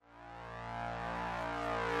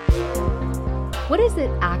What does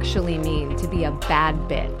it actually mean to be a bad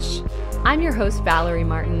bitch? I'm your host, Valerie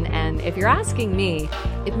Martin, and if you're asking me,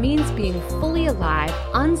 it means being fully alive,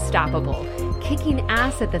 unstoppable, kicking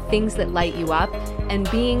ass at the things that light you up,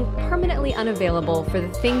 and being permanently unavailable for the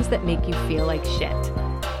things that make you feel like shit.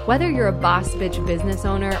 Whether you're a boss bitch business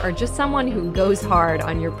owner or just someone who goes hard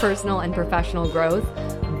on your personal and professional growth,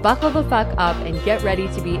 buckle the fuck up and get ready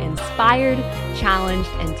to be inspired, challenged,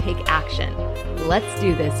 and take action. Let's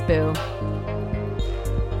do this, boo.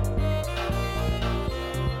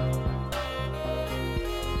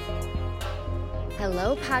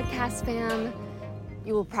 Hello, podcast fam.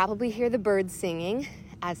 You will probably hear the birds singing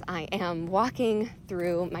as I am walking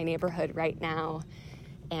through my neighborhood right now,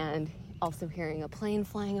 and also hearing a plane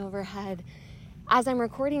flying overhead. As I'm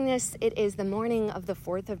recording this, it is the morning of the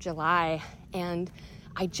 4th of July, and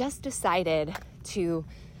I just decided to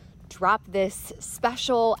drop this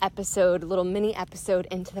special episode, little mini episode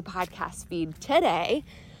into the podcast feed today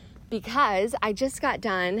because I just got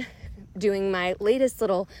done doing my latest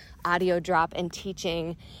little audio drop and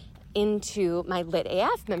teaching into my Lit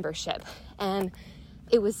AF membership. And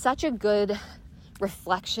it was such a good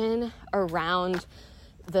reflection around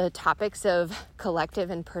the topics of collective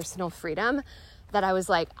and personal freedom that I was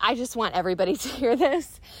like, I just want everybody to hear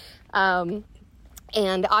this. And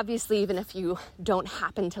obviously, even if you don't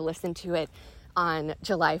happen to listen to it on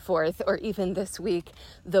July 4th or even this week,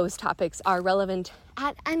 those topics are relevant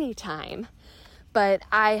at any time. But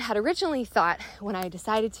I had originally thought, when I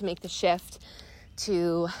decided to make the shift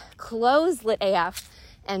to close Lit AF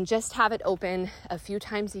and just have it open a few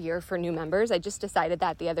times a year for new members, I just decided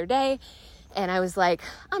that the other day. And I was like,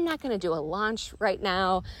 I'm not going to do a launch right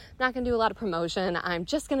now. I'm not going to do a lot of promotion. I'm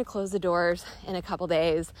just going to close the doors in a couple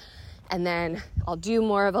days. And then I'll do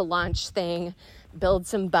more of a launch thing, build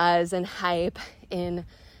some buzz and hype in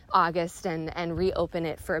August and reopen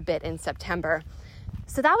it for a bit in September.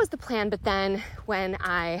 So that was the plan. But then when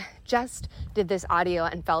I just did this audio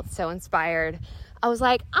and felt so inspired, I was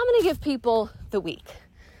like, I'm going to give people the week.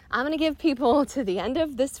 I'm going to give people to the end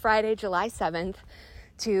of this Friday, July 7th,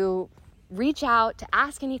 to reach out, to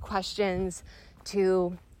ask any questions,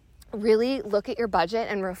 to really look at your budget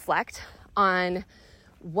and reflect on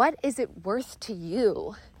what is it worth to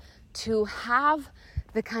you to have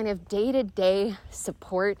the kind of day-to-day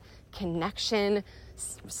support, connection,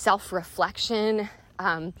 self-reflection,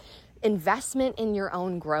 investment in your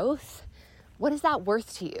own growth. What is that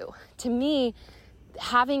worth to you? To me,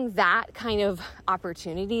 having that kind of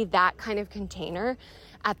opportunity, that kind of container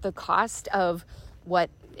at the cost of what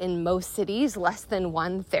in most cities, less than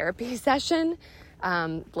one therapy session,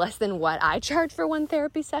 less than what I charge for one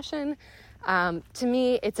therapy session, to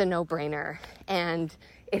me, it's a no-brainer. And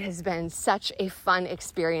it has been such a fun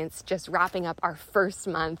experience just wrapping up our first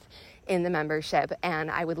month in the membership. And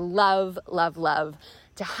I would love, love, love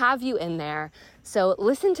to have you in there. So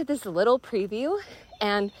listen to this little preview.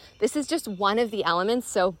 And this is just one of the elements.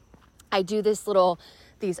 So I do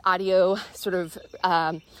these audio sort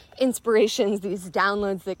of inspirations, these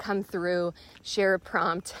downloads that come through, share a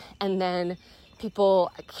prompt, and then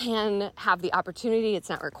people can have the opportunity, it's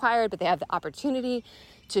not required, but they have the opportunity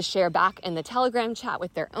to share back in the Telegram chat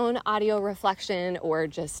with their own audio reflection or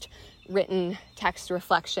just written text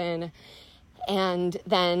reflection. And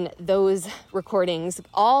then those recordings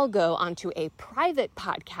all go onto a private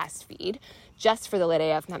podcast feed just for the Lit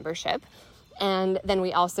AF membership. And then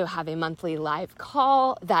we also have a monthly live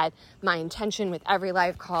call that my intention with every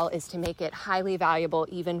live call is to make it highly valuable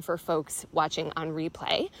even for folks watching on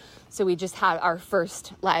replay. So we just had our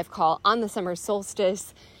first live call on the summer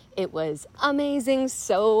solstice. It was amazing,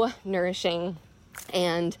 so nourishing.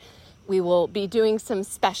 And we will be doing some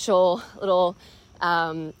special little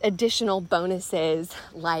additional bonuses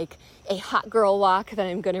like a hot girl walk that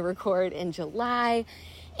I'm going to record in July.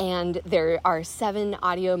 And there are 7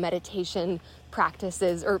 audio meditation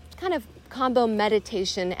practices or kind of combo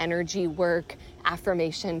meditation, energy work,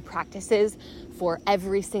 affirmation practices for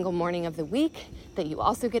every single morning of the week that you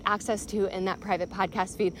also get access to in that private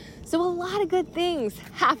podcast feed. So a lot of good things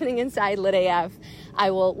happening inside Lit AF. I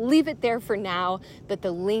will leave it there for now, but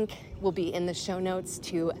the link will be in the show notes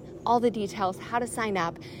to all the details, how to sign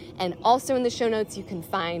up. And also in the show notes, you can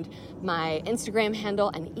find my Instagram handle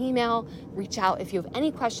and email. Reach out if you have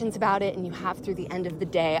any questions about it, and you have through the end of the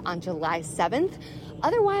day on July 7th.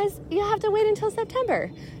 Otherwise, you have to wait until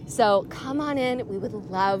September. So come on in. We would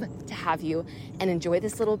love to have you and enjoy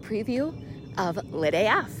this little preview of Lit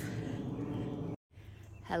AF.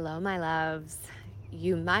 Hello, my loves.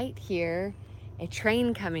 You might hear a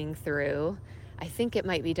train coming through. I think it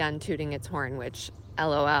might be done tooting its horn, which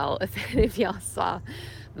LOL, if any of y'all saw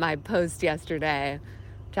my post yesterday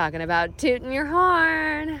talking about tooting your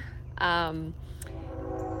horn.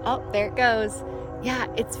 Oh, there it goes. Yeah,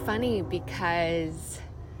 it's funny because,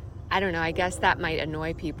 I don't know, I guess that might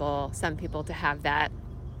annoy some people to have that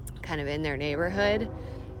kind of in their neighborhood.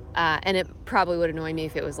 And it probably would annoy me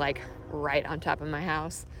if it was like right on top of my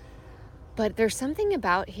house. But there's something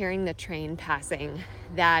about hearing the train passing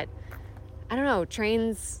that, I don't know,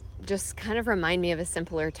 trains just kind of remind me of a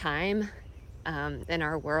simpler time in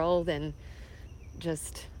our world, and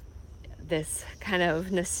just this kind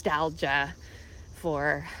of nostalgia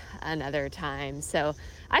for another time. So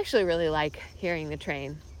I actually really like hearing the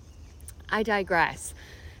train. I digress.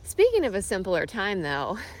 Speaking of a simpler time,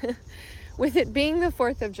 though, with it being the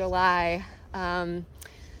 4th of July,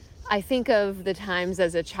 I think of the times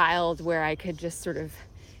as a child where I could just sort of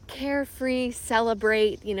carefree,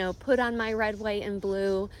 celebrate, put on my red, white, and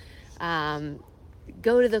blue,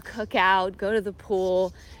 go to the cookout, go to the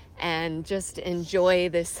pool, and just enjoy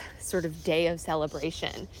this sort of day of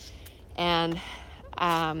celebration. And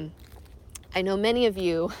I know many of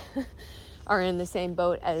you are in the same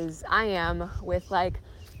boat as I am with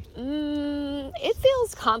it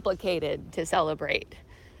feels complicated to celebrate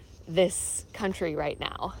this country right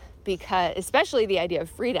now, because especially the idea of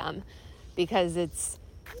freedom, because it's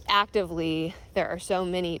actively, there are so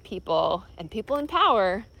many people and people in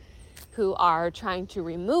power who are trying to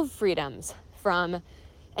remove freedoms from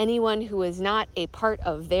anyone who is not a part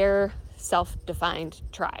of their self-defined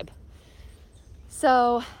tribe.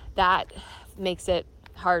 So that makes it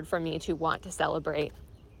hard for me to want to celebrate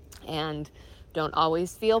and don't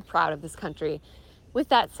always feel proud of this country. With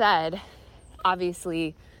that said,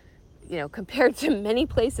 obviously, compared to many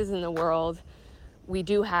places in the world, we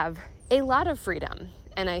do have a lot of freedom.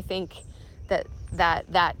 And I think that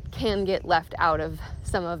can get left out of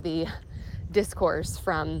some of the discourse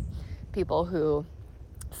from people who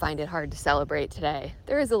find it hard to celebrate today.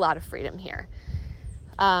 There is a lot of freedom here.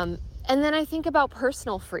 And then I think about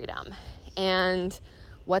personal freedom and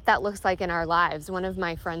what that looks like in our lives. One of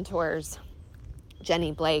my friend tours,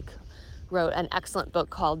 Jenny Blake, wrote an excellent book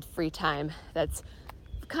called Free Time that's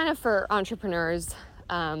kind of for entrepreneurs,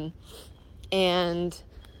 but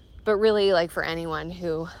really for anyone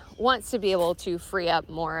who wants to be able to free up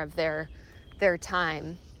more of their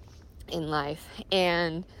time in life.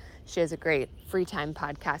 And she has a great free time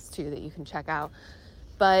podcast too that you can check out.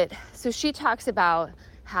 But so she talks about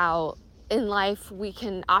how in life we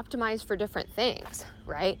can optimize for different things,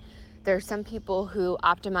 right? There's some people who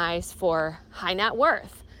optimize for high net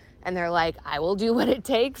worth, and they're like, I will do what it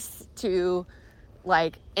takes to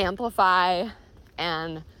amplify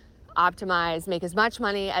and optimize, make as much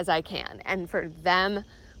money as I can. And for them,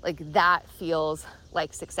 that feels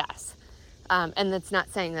like success. And that's not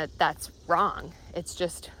saying that that's wrong. It's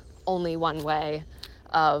just only one way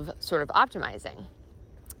of sort of optimizing.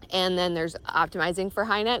 And then there's optimizing for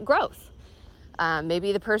high net growth.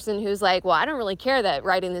 Maybe the person who's like, well, I don't really care that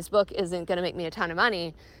writing this book isn't going to make me a ton of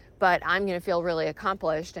money, but I'm going to feel really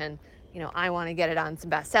accomplished, and I want to get it on some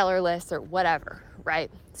bestseller lists or whatever,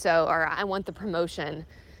 right? So, or I want the promotion,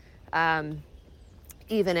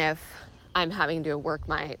 even if I'm having to work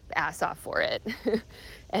my ass off for it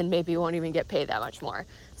and maybe won't even get paid that much more.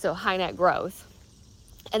 So high net growth.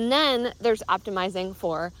 And then there's optimizing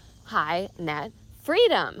for high net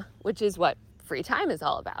freedom, which is what free time is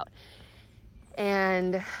all about.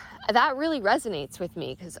 And that really resonates with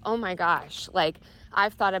me because, oh my gosh,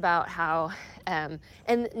 I've thought about how, and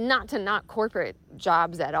not to knock corporate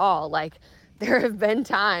jobs at all, there have been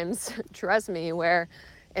times, trust me, where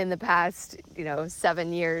in the past,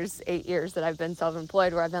 7 years, 8 years that I've been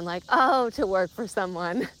self-employed, where I've been like, oh, to work for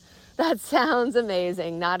someone, that sounds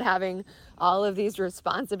amazing. Not having all of these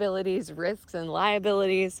responsibilities, risks, and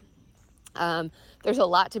liabilities. There's a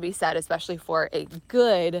lot to be said, especially for a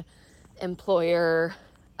good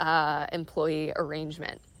employer-employee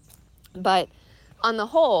arrangement. But on the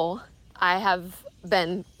whole, I have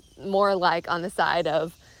been more on the side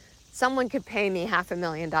of someone could pay me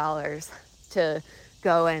 $500,000 to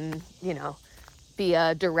go and, be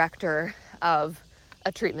a director of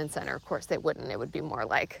a treatment center. Of course, they wouldn't. It would be more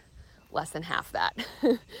less than half that.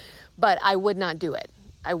 But I would not do it.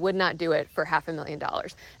 I would not do it for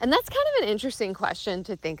 $500,000. And that's kind of an interesting question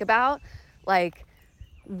to think about.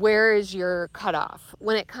 Where is your cutoff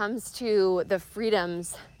when it comes to the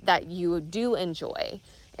freedoms that you do enjoy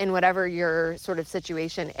in whatever your sort of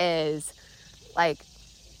situation is?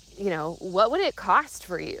 What would it cost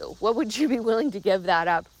for you? What would you be willing to give that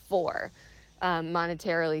up for,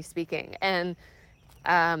 monetarily speaking? And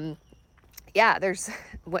if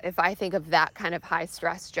I think of that kind of high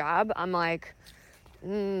stress job, I'm like,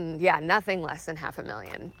 Nothing less than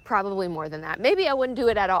 $500,000, probably more than that. Maybe I wouldn't do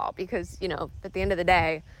it at all because, at the end of the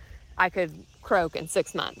day, I could croak in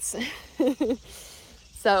 6 months.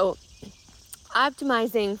 So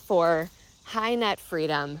optimizing for high net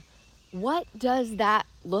freedom, what does that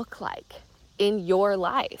look like in your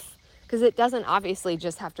life? Because it doesn't obviously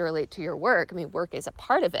just have to relate to your work. I mean, work is a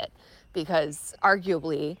part of it because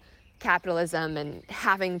arguably capitalism and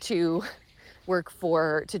having to work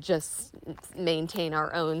to just maintain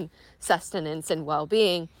our own sustenance and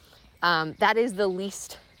well-being, that is the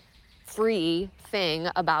least free thing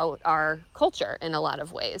about our culture in a lot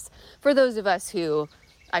of ways. For those of us who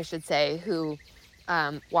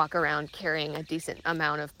walk around carrying a decent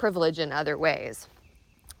amount of privilege in other ways.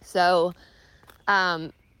 So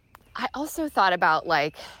I also thought about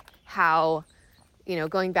how,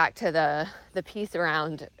 going back to the piece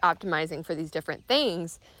around optimizing for these different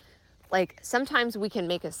things, sometimes we can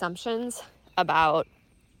make assumptions about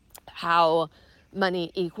how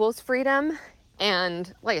money equals freedom.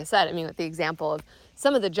 And like I said, with the example of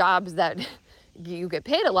some of the jobs that you get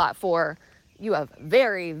paid a lot for, you have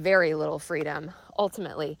very, very little freedom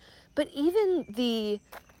ultimately. But even the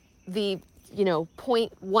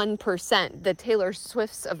 0.1%, the Taylor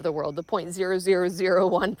Swifts of the world, the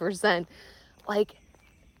 0.0001%,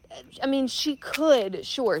 she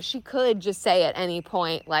could just say at any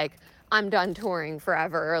point, I'm done touring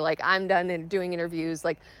forever, or I'm done doing interviews,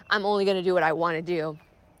 I'm only going to do what I want to do.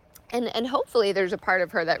 And hopefully there's a part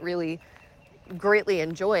of her that really greatly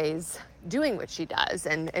enjoys doing what she does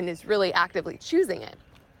and is really actively choosing it,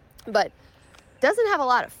 but doesn't have a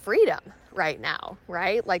lot of freedom right now,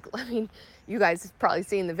 right? You guys have probably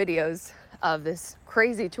seen the videos of this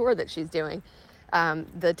crazy tour that she's doing.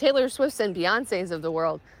 The Taylor Swifts and Beyoncés of the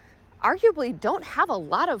world arguably don't have a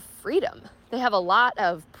lot of freedom. They have a lot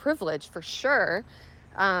of privilege for sure.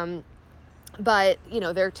 But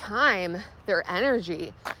their time, their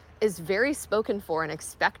energy is very spoken for and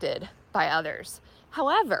expected by others.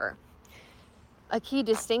 However, a key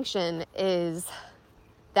distinction is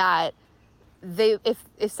that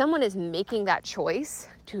if someone is making that choice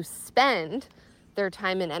to spend their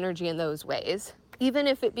time and energy in those ways, even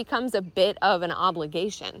if it becomes a bit of an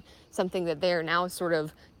obligation, something that they're now sort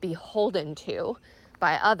of beholden to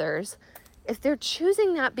by others, if they're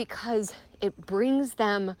choosing that because it brings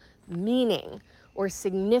them meaning or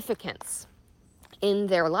significance in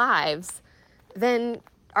their lives, then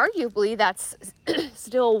arguably that's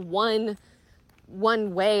still one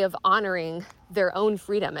way of honoring their own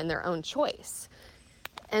freedom and their own choice.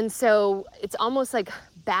 And so it's almost like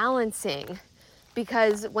balancing,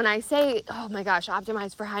 because when I say, oh my gosh,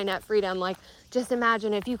 optimize for high net freedom, just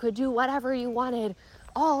imagine if you could do whatever you wanted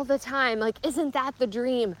all the time, isn't that the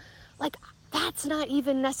dream? That's not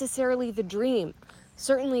even necessarily the dream,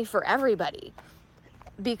 certainly for everybody,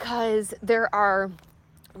 because there are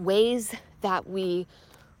ways that we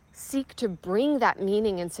seek to bring that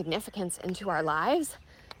meaning and significance into our lives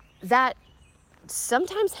that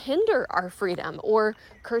sometimes hinder our freedom or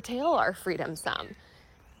curtail our freedom some.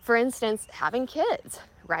 For instance, having kids,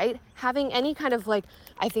 right? Having any kind of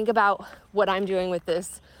I think about what I'm doing with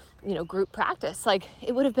this, group practice.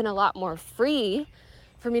 It would have been a lot more free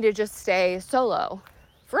for me to just stay solo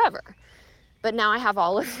forever. But now I have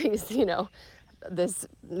all of these, this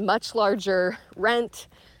much larger rent,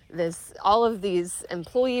 all of these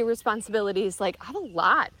employee responsibilities. I have a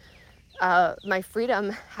lot. My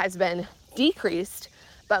freedom has been decreased,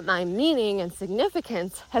 but my meaning and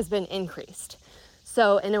significance has been increased.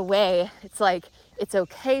 So in a way, it's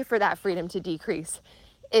okay for that freedom to decrease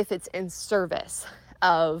if it's in service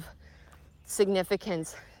of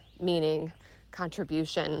significance, meaning,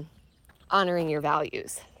 contribution, honoring your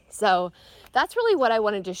values. So that's really what I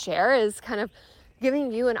wanted to share, is kind of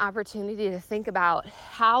giving you an opportunity to think about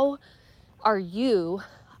how are you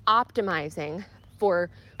optimizing for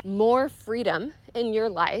more freedom in your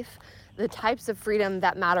life, the types of freedom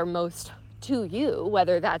that matter most to you,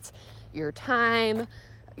 whether that's your time,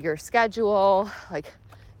 your schedule,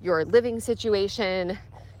 your living situation,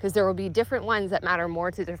 because there will be different ones that matter more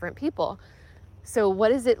to different people. So what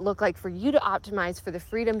does it look like for you to optimize for the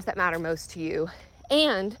freedoms that matter most to you?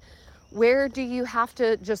 And where do you have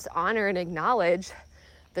to just honor and acknowledge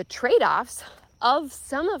the trade-offs of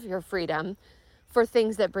some of your freedom for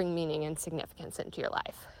things that bring meaning and significance into your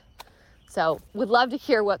life? So would love to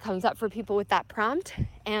hear what comes up for people with that prompt.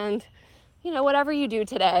 And, whatever you do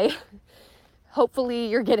today, hopefully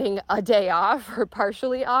you're getting a day off or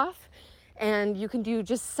partially off, and you can do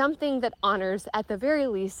just something that honors, at the very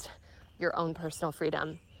least, your own personal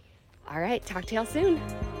freedom. All right, talk to y'all soon.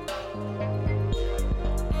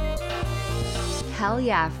 Hell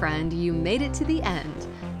yeah, friend, you made it to the end.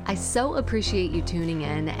 I so appreciate you tuning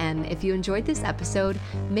in, and if you enjoyed this episode,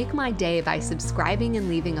 make my day by subscribing and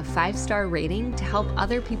leaving a 5-star rating to help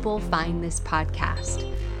other people find this podcast.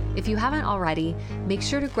 If you haven't already, make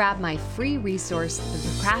sure to grab my free resource, The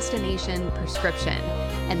Procrastination Prescription,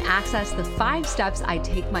 and access the 5 steps I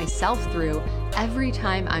take myself through every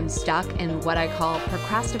time I'm stuck in what I call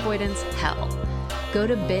procrastavoidance hell. Go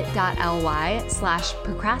to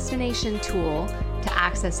bit.ly/procrastinationtool to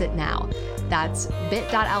access it now. That's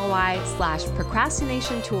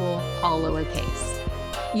bit.ly/procrastinationtool, all lowercase.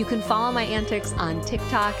 You can follow my antics on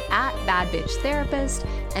TikTok at BadBitchTherapist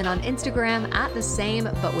and on Instagram at the same,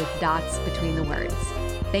 but with dots between the words.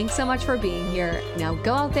 Thanks so much for being here. Now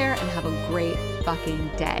go out there and have a great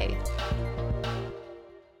fucking day.